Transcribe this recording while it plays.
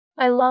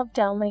I love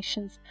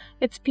Dalmatians,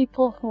 it's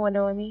people who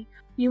annoy me.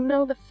 You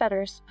know the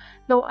fetters,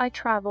 though I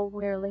travel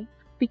wearily,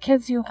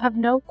 because you have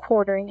no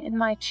quartering in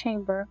my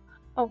chamber.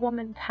 A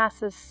woman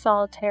passes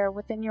solitaire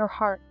within your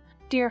heart.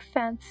 Dear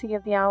fancy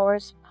of the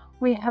hours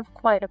we have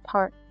quite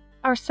apart,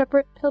 our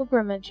separate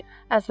pilgrimage,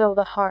 as though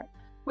the heart,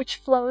 which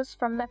flows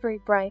from every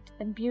bright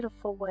and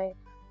beautiful way,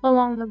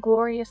 along the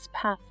glorious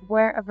path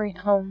where every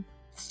home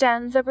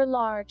stands ever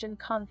large and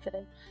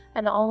confident,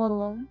 and all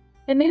alone,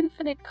 in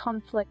infinite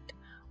conflict,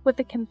 with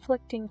the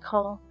conflicting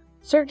call,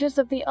 surges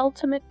of the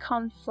ultimate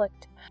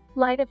conflict,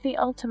 light of the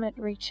ultimate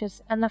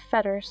reaches, and the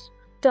fetters,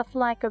 doth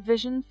like a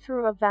vision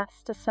through a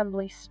vast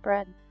assembly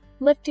spread,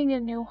 lifting a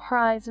new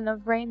horizon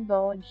of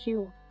rainbow and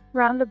hue,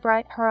 round a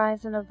bright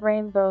horizon of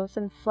rainbows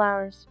and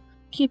flowers.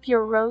 Keep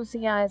your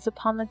rosy eyes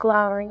upon the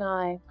glowering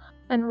eye,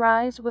 and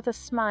rise with a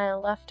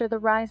smile after the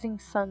rising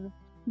sun.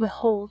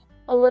 Behold,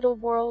 a little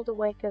world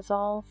awake as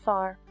all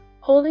far,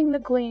 holding the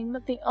gleam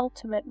of the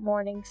ultimate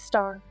morning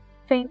star,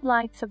 faint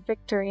lights of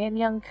victory and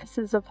young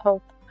kisses of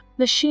hope,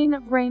 the sheen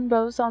of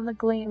rainbows on the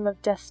gleam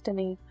of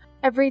destiny.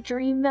 Every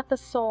dream that the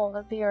soul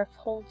of the earth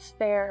holds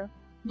fair,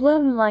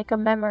 bloom like a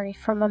memory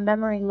from a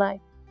memory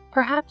life.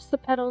 Perhaps the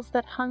petals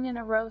that hung in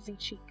a rosy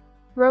cheek,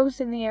 rose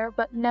in the air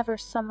but never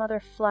some other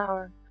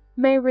flower,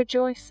 may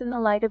rejoice in the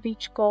light of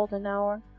each golden hour.